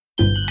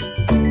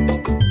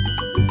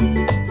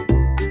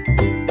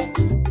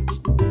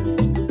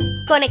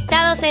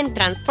Conectados en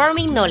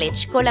Transforming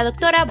Knowledge con la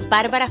doctora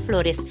Bárbara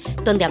Flores,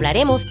 donde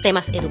hablaremos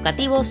temas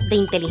educativos de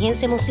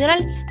inteligencia emocional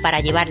para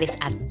llevarles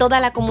a toda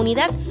la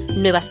comunidad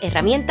nuevas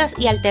herramientas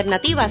y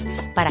alternativas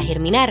para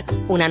germinar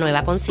una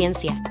nueva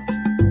conciencia.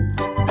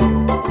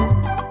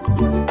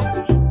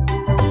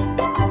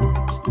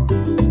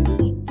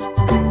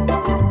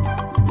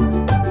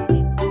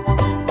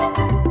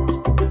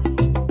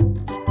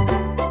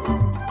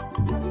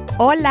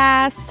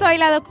 Hola, soy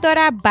la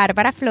doctora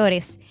Bárbara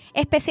Flores,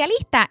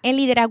 especialista en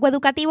liderazgo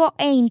educativo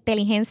e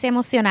inteligencia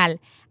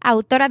emocional,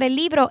 autora del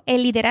libro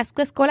El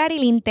liderazgo escolar y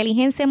la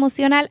inteligencia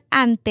emocional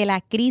ante la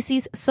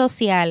crisis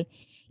social.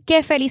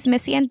 Qué feliz me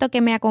siento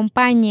que me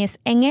acompañes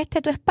en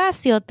este tu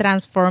espacio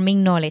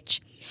Transforming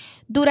Knowledge.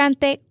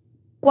 Durante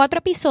 4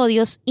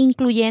 episodios,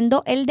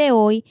 incluyendo el de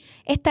hoy,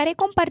 estaré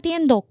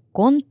compartiendo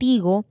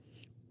contigo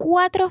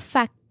 4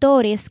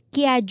 factores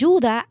que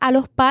ayudan a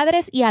los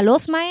padres y a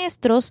los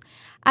maestros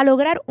a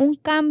lograr un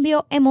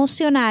cambio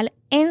emocional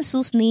en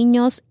sus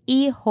niños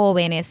y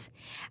jóvenes.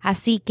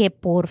 Así que,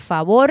 por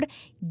favor,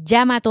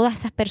 llama a todas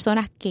esas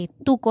personas que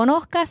tú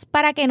conozcas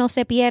para que no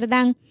se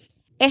pierdan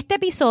este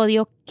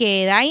episodio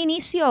que da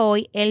inicio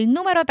hoy, el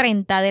número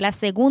 30 de la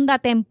segunda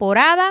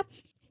temporada,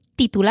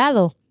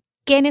 titulado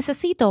 ¿Qué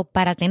necesito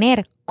para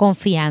tener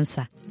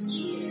confianza?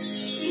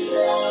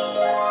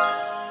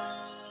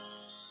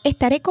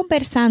 Estaré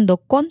conversando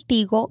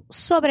contigo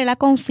sobre la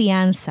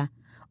confianza,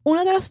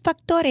 uno de los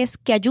factores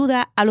que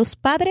ayuda a los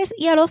padres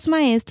y a los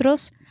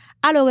maestros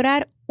a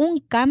lograr un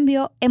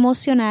cambio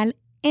emocional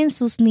en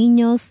sus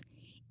niños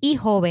y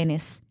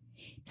jóvenes.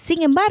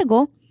 Sin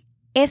embargo,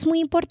 es muy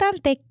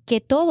importante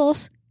que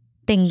todos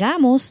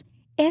tengamos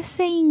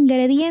ese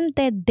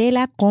ingrediente de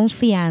la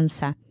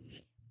confianza.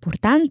 Por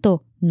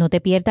tanto, no te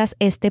pierdas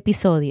este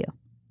episodio.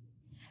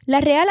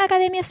 La Real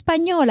Academia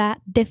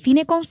Española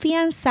define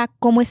confianza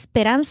como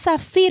esperanza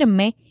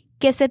firme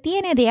que se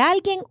tiene de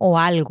alguien o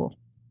algo.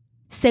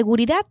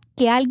 Seguridad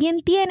que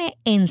alguien tiene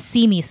en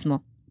sí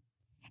mismo.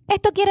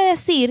 Esto quiere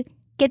decir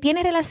que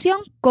tiene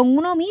relación con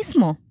uno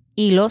mismo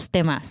y los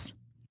demás,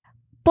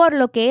 por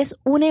lo que es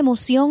una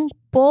emoción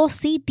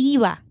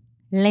positiva.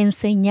 La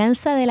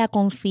enseñanza de la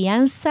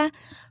confianza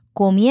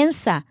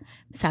comienza,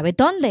 ¿sabe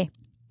dónde?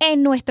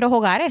 En nuestros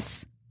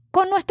hogares,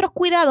 con nuestros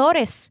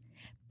cuidadores,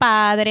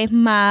 padres,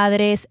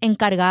 madres,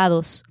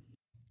 encargados.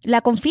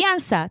 La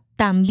confianza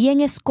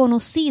también es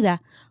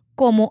conocida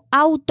como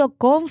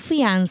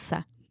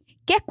autoconfianza,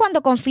 que es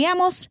cuando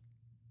confiamos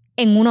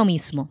en uno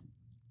mismo.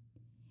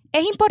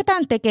 Es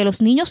importante que los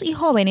niños y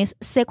jóvenes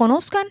se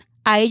conozcan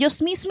a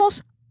ellos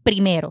mismos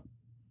primero.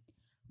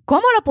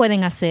 ¿Cómo lo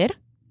pueden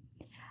hacer?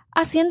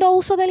 Haciendo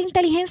uso de la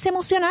inteligencia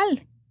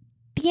emocional.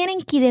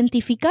 Tienen que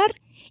identificar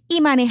y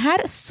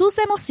manejar sus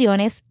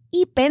emociones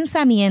y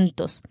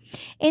pensamientos.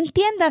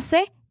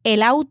 Entiéndase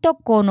el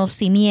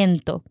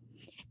autoconocimiento.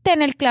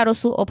 Tener claro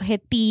su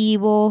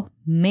objetivo,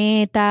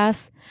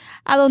 metas,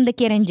 a dónde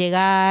quieren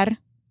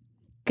llegar,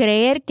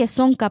 creer que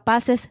son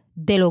capaces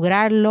de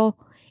lograrlo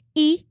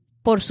y,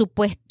 por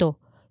supuesto,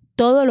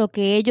 todo lo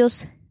que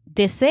ellos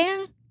desean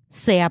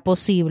sea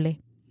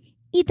posible.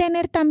 Y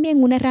tener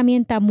también una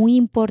herramienta muy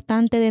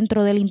importante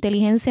dentro de la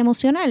inteligencia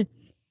emocional,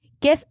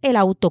 que es el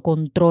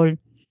autocontrol.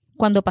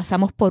 Cuando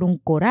pasamos por un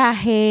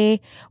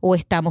coraje o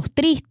estamos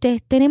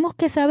tristes, tenemos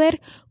que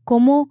saber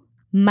cómo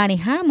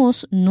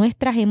manejamos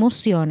nuestras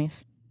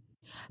emociones.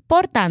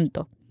 Por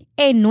tanto,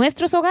 en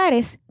nuestros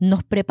hogares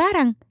nos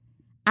preparan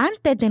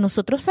antes de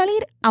nosotros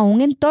salir a un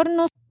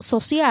entorno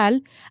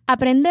social,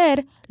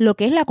 aprender lo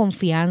que es la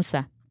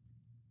confianza.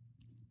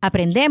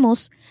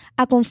 Aprendemos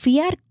a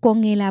confiar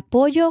con el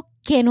apoyo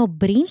que nos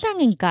brindan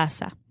en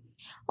casa.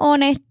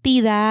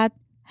 Honestidad,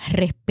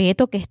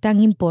 respeto, que es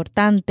tan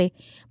importante,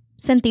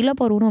 sentirlo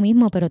por uno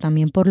mismo, pero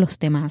también por los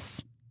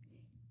demás.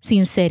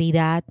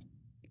 Sinceridad,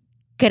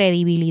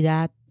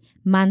 credibilidad,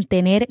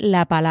 mantener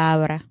la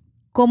palabra.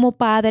 Como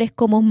padres,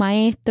 como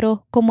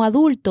maestros, como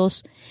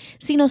adultos,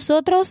 si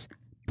nosotros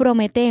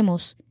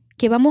prometemos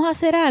que vamos a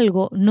hacer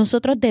algo,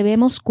 nosotros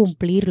debemos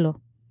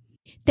cumplirlo.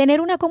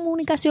 Tener una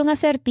comunicación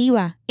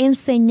asertiva,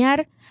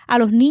 enseñar a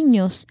los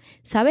niños,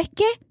 ¿sabes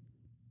qué?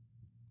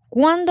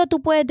 Cuando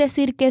tú puedes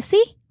decir que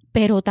sí,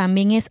 pero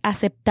también es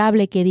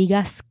aceptable que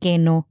digas que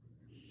no.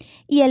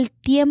 Y el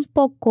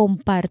tiempo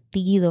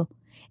compartido.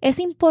 Es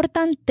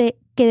importante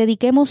que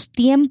dediquemos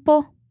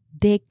tiempo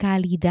de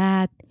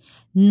calidad,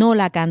 no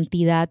la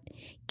cantidad,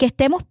 que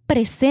estemos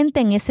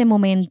presentes en ese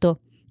momento,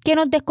 que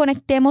nos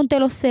desconectemos de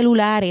los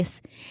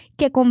celulares,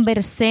 que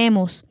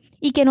conversemos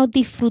y que nos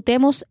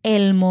disfrutemos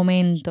el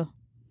momento.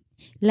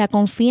 La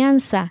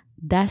confianza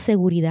da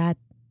seguridad.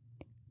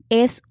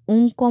 Es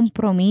un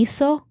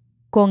compromiso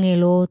con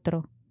el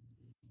otro.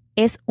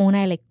 Es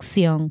una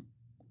elección.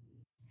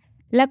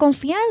 La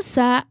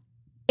confianza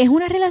es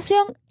una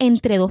relación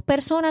entre 2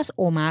 personas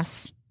o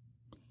más.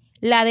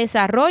 La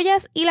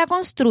desarrollas y la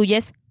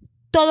construyes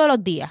todos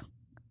los días.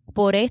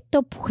 Por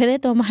esto puede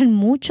tomar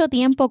mucho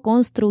tiempo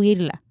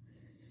construirla.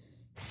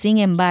 Sin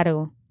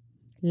embargo,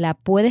 la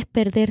puedes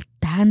perder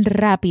tan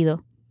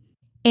rápido.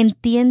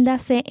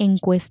 Entiéndase en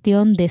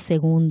cuestión de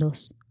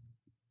segundos.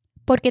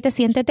 porque te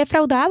sientes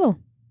defraudado.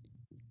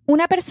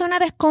 Una persona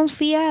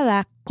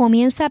desconfiada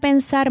comienza a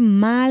pensar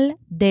mal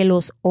de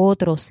los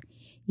otros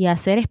y a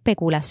hacer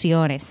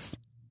especulaciones.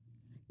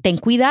 Ten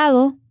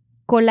cuidado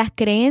con las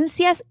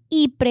creencias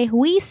y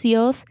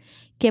prejuicios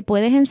que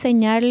puedes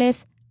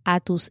enseñarles a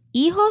tus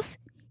hijos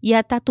y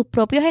hasta a tus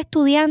propios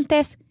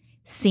estudiantes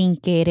sin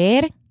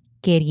querer,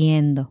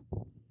 queriendo.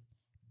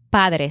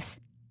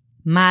 Padres,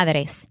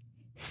 madres,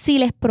 si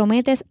les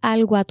prometes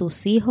algo a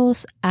tus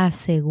hijos,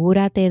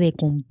 asegúrate de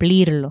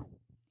cumplirlo.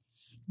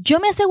 Yo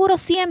me aseguro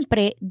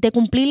siempre de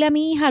cumplirle a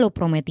mi hija lo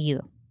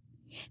prometido.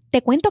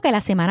 Te cuento que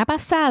la semana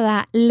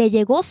pasada le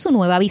llegó su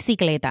nueva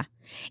bicicleta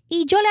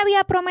y yo le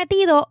había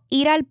prometido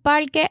ir al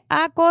parque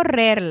a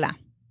correrla.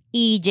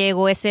 Y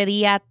llegó ese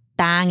día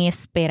tan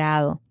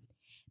esperado.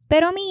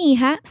 Pero mi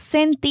hija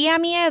sentía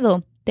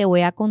miedo. Te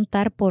voy a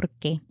contar por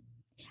qué.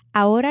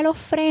 Ahora los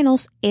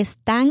frenos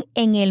están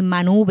en el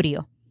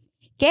manubrio,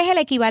 que es el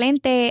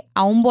equivalente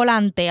a un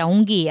volante, a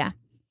un guía.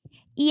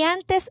 Y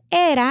antes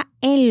era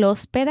en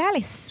los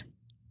pedales.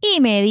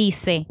 Y me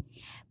dice,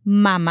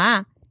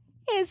 mamá,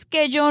 es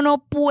que yo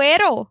no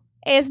puedo,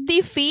 es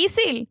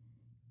difícil.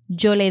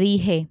 Yo le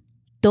dije,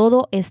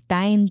 todo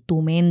está en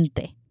tu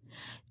mente.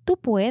 Tú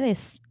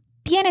puedes,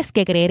 tienes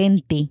que creer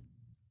en ti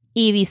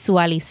y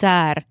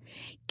visualizar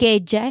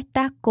que ya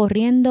estás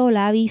corriendo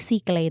la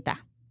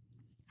bicicleta.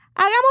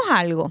 Hagamos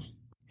algo.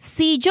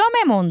 Si yo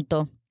me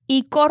monto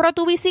y corro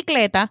tu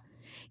bicicleta,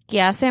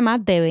 que hace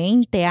más de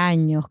 20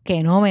 años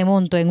que no me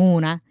monto en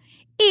una,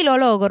 y lo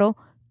logro,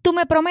 tú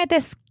me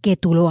prometes que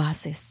tú lo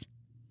haces.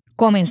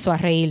 Comenzó a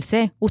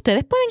reírse.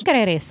 ¿Ustedes pueden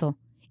creer eso?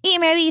 Y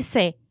me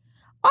dice,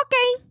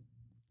 ok.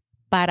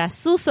 Para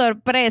su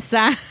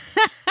sorpresa,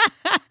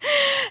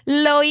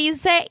 lo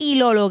hice y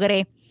lo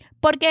logré.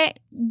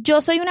 Porque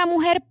yo soy una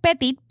mujer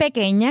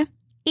pequeña,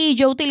 y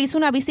yo utilizo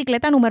una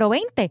bicicleta número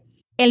 20,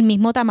 el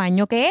mismo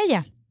tamaño que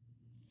ella.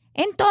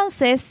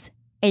 Entonces,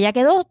 ella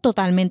quedó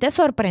totalmente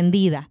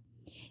sorprendida.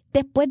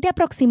 Después de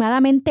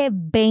aproximadamente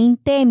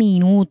 20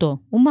 minutos,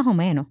 un más o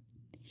menos,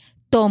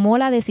 tomó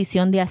la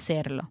decisión de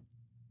hacerlo.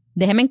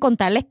 Déjenme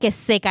contarles que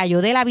se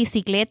cayó de la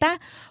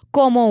bicicleta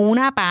como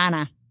una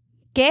pana,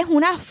 que es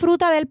una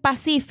fruta del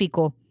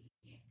Pacífico,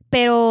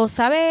 pero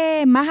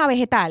sabe más a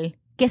vegetal,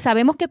 que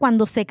sabemos que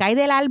cuando se cae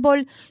del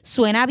árbol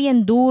suena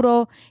bien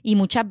duro y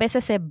muchas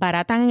veces se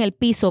baratan en el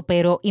piso,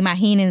 pero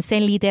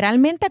imagínense,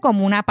 literalmente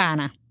como una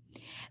pana.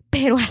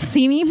 Pero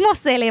así mismo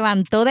se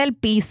levantó del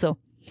piso,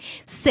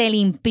 se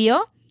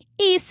limpió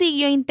y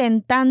siguió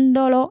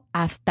intentándolo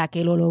hasta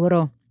que lo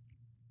logró.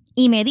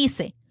 Y me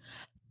dice,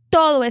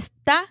 todo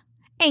está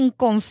en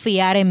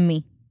confiar en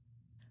mí.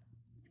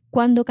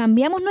 Cuando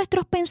cambiamos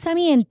nuestros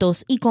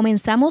pensamientos y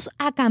comenzamos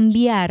a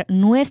cambiar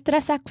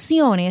nuestras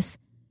acciones,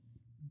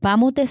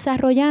 vamos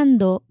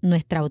desarrollando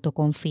nuestra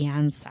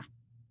autoconfianza.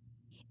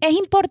 Es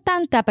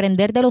importante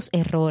aprender de los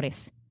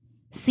errores.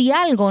 Si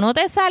algo no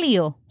te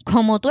salió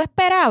como tú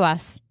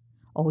esperabas,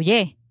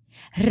 oye,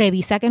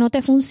 revisa que no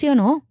te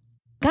funcionó,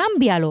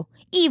 cámbialo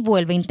y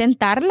vuelve a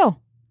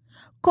intentarlo.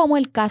 Como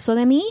el caso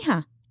de mi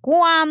hija,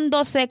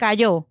 cuando se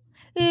cayó,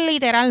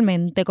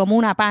 literalmente como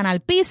una pana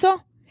al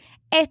piso,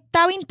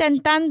 estaba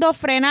intentando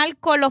frenar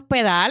con los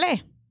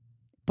pedales,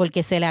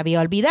 porque se le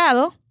había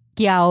olvidado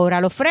que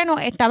ahora los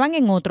frenos estaban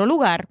en otro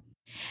lugar.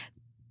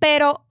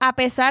 Pero a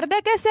pesar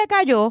de que se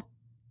cayó,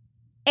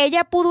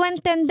 ella pudo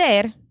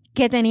entender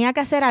que tenía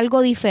que hacer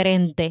algo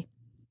diferente.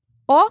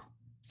 O,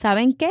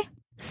 ¿saben qué?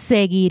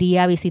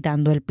 Seguiría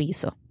visitando el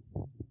piso.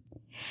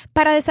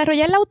 Para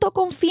desarrollar la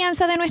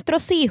autoconfianza de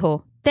nuestros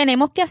hijos,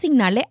 tenemos que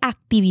asignarle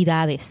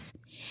actividades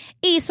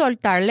y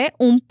soltarle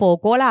un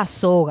poco la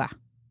soga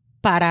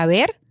para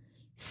ver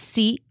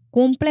si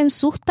cumplen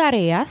sus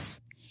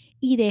tareas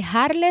y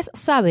dejarles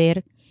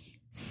saber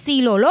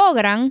si lo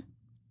logran,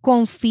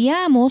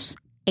 confiamos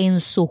en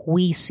su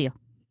juicio.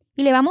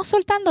 Y le vamos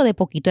soltando de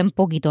poquito en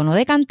poquito, no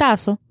de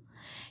cantazo.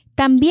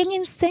 También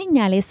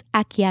enséñales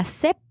a que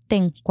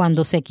acepten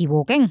cuando se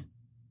equivoquen.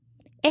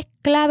 Es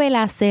clave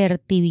la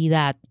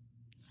asertividad.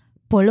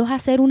 Ponlos a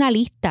hacer una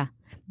lista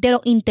de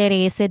los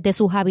intereses, de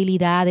sus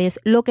habilidades,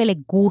 lo que les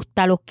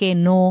gusta, lo que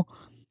no.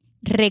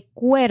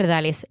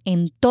 Recuérdales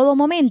en todo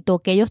momento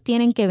que ellos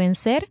tienen que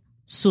vencer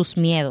sus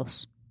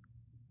miedos.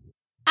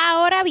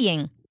 Ahora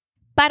bien,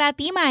 para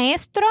ti,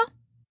 maestro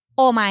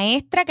o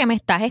maestra que me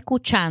estás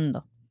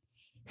escuchando,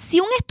 si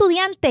un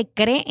estudiante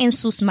cree en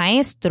sus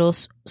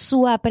maestros,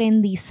 su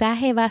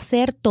aprendizaje va a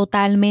ser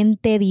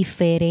totalmente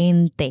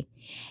diferente.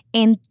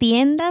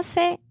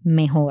 Entiéndase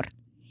mejor.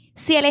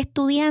 Si el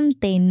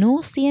estudiante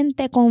no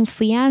siente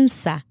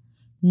confianza,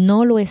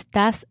 no lo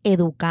estás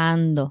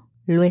educando,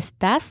 lo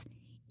estás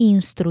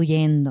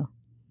instruyendo.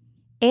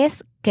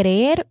 Es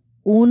creer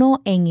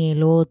uno en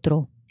el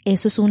otro.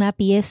 Eso es una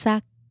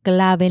pieza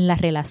clave en la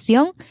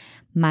relación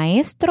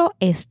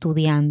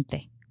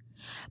maestro-estudiante.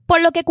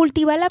 Por lo que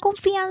cultivar la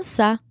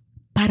confianza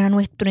para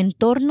nuestro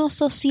entorno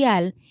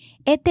social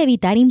es de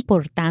vital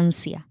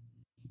importancia.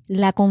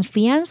 La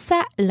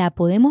confianza la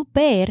podemos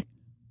ver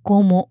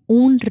como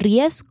un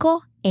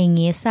riesgo en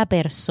esa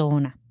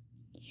persona.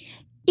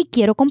 y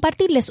quiero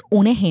compartirles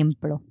un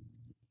ejemplo.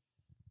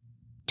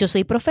 Yo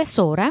soy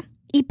profesora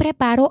y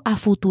preparo a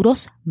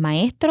futuros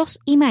maestros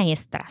y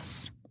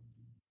maestras.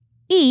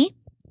 Y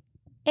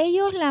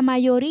ellos, la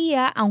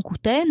mayoría, aunque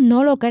ustedes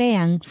no lo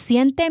crean,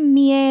 sienten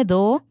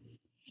miedo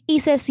y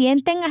se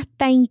sienten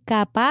hasta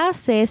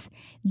incapaces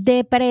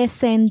de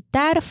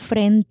presentar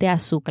frente a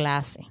su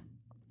clase.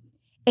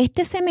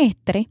 Este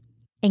semestre,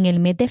 en el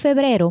mes de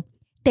febrero,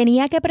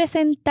 tenía que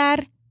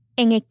presentar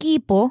en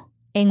equipo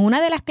en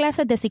una de las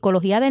clases de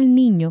psicología del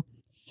niño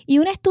y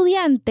un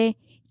estudiante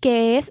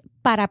que es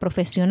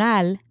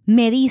paraprofesional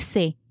me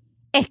dice,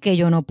 es que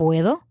yo no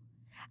puedo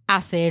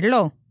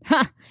hacerlo.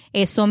 ¡Ja!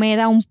 Eso me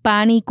da un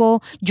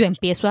pánico, yo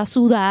empiezo a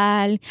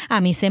sudar,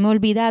 a mí se me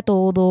olvida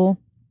todo.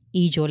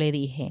 Y yo le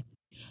dije,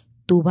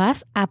 tú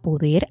vas a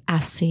poder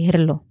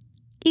hacerlo.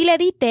 Y le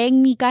di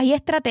técnicas y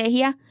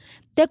estrategias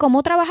de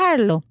cómo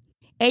trabajarlo.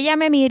 Ella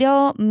me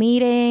miró,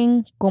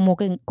 miren, como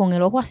que con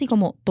el ojo así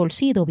como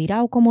torcido,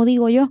 virado, como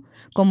digo yo,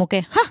 como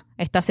que, ¡ja!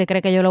 Esta se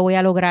cree que yo lo voy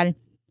a lograr.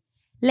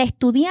 La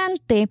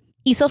estudiante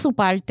hizo su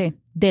parte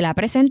de la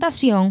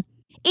presentación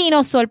y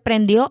nos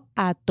sorprendió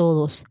a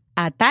todos,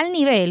 a tal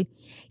nivel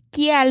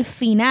que al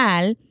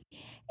final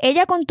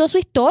ella contó su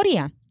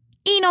historia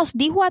y nos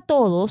dijo a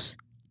todos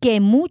que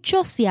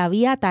mucho se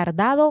había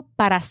tardado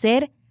para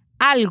hacer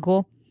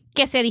algo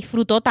que se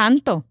disfrutó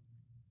tanto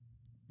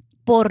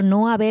por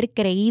no haber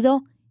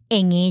creído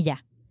en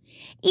ella.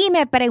 Y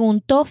me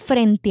preguntó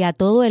frente a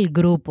todo el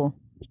grupo,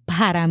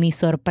 para mi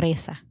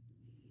sorpresa,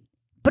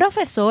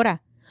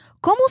 profesora,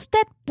 ¿cómo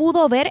usted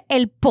pudo ver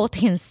el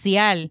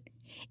potencial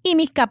y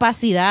mis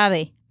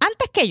capacidades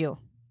antes que yo?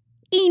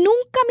 Y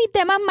nunca mis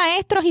demás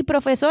maestros y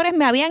profesores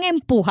me habían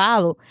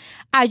empujado,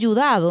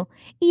 ayudado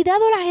y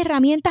dado las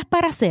herramientas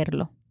para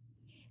hacerlo.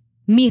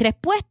 Mi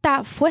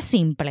respuesta fue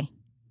simple.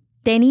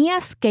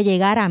 Tenías que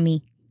llegar a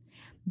mí.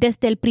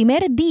 Desde el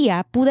primer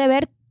día pude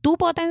ver tu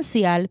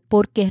potencial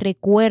porque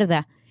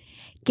recuerda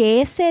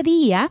que ese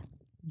día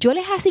yo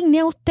les asigné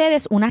a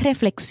ustedes una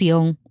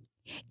reflexión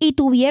y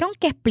tuvieron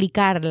que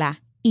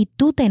explicarla y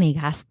tú te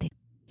negaste.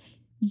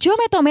 Yo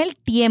me tomé el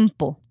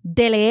tiempo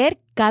de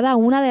leer cada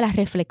una de las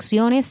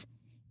reflexiones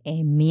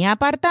en mi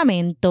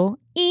apartamento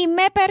y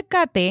me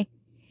percaté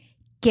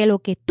que lo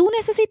que tú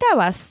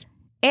necesitabas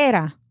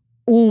era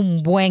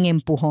un buen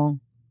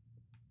empujón.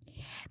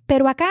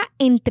 Pero acá,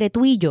 entre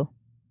tú y yo,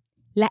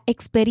 las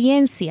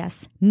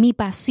experiencias, mi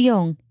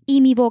pasión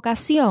y mi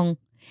vocación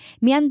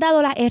me han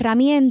dado las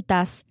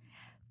herramientas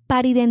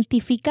para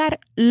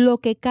identificar lo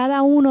que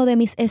cada uno de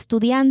mis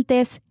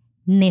estudiantes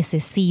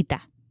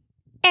necesita.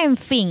 En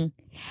fin,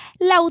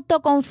 la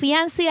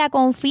autoconfianza y la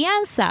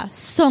confianza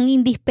son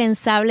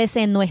indispensables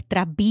en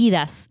nuestras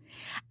vidas.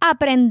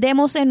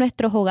 Aprendemos en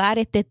nuestros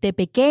hogares desde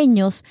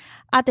pequeños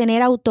a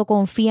tener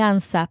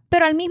autoconfianza,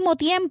 pero al mismo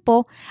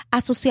tiempo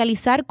a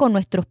socializar con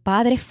nuestros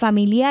padres,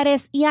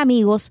 familiares y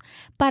amigos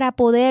para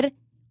poder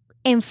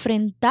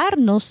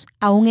enfrentarnos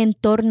a un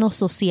entorno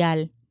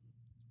social.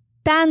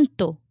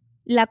 Tanto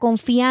la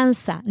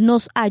confianza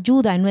nos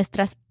ayuda en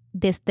nuestras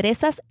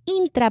destrezas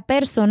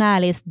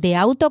intrapersonales de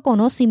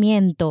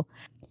autoconocimiento,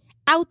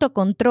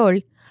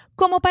 autocontrol,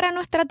 como para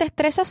nuestras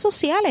destrezas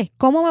sociales.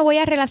 ¿Cómo me voy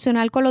a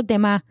relacionar con los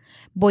demás?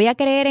 ¿Voy a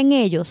creer en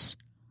ellos?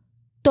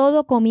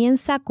 Todo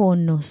comienza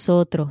con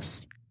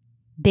nosotros.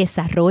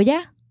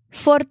 Desarrolla,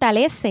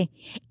 fortalece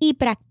y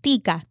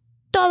practica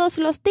todos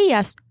los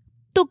días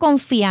tu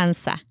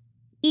confianza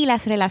y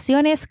las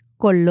relaciones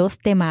con los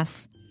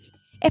demás.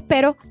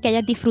 Espero que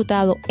hayas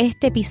disfrutado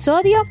este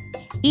episodio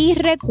y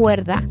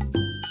recuerda,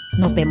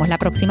 nos vemos la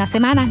próxima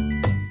semana.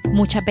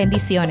 Muchas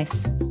bendiciones.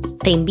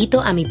 Te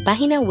invito a mi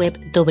página web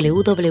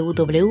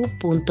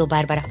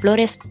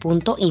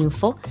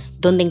www.barbaraflores.info,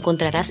 donde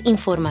encontrarás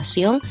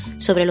información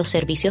sobre los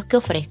servicios que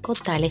ofrezco,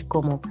 tales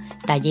como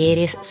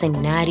talleres,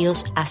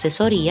 seminarios,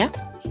 asesoría,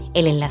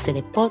 el enlace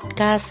de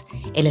podcast,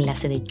 el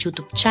enlace de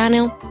YouTube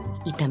channel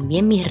y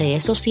también mis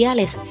redes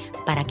sociales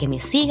para que me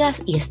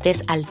sigas y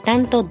estés al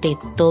tanto de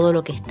todo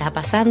lo que está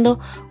pasando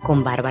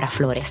con Bárbara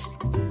Flores.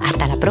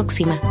 Hasta la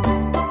próxima.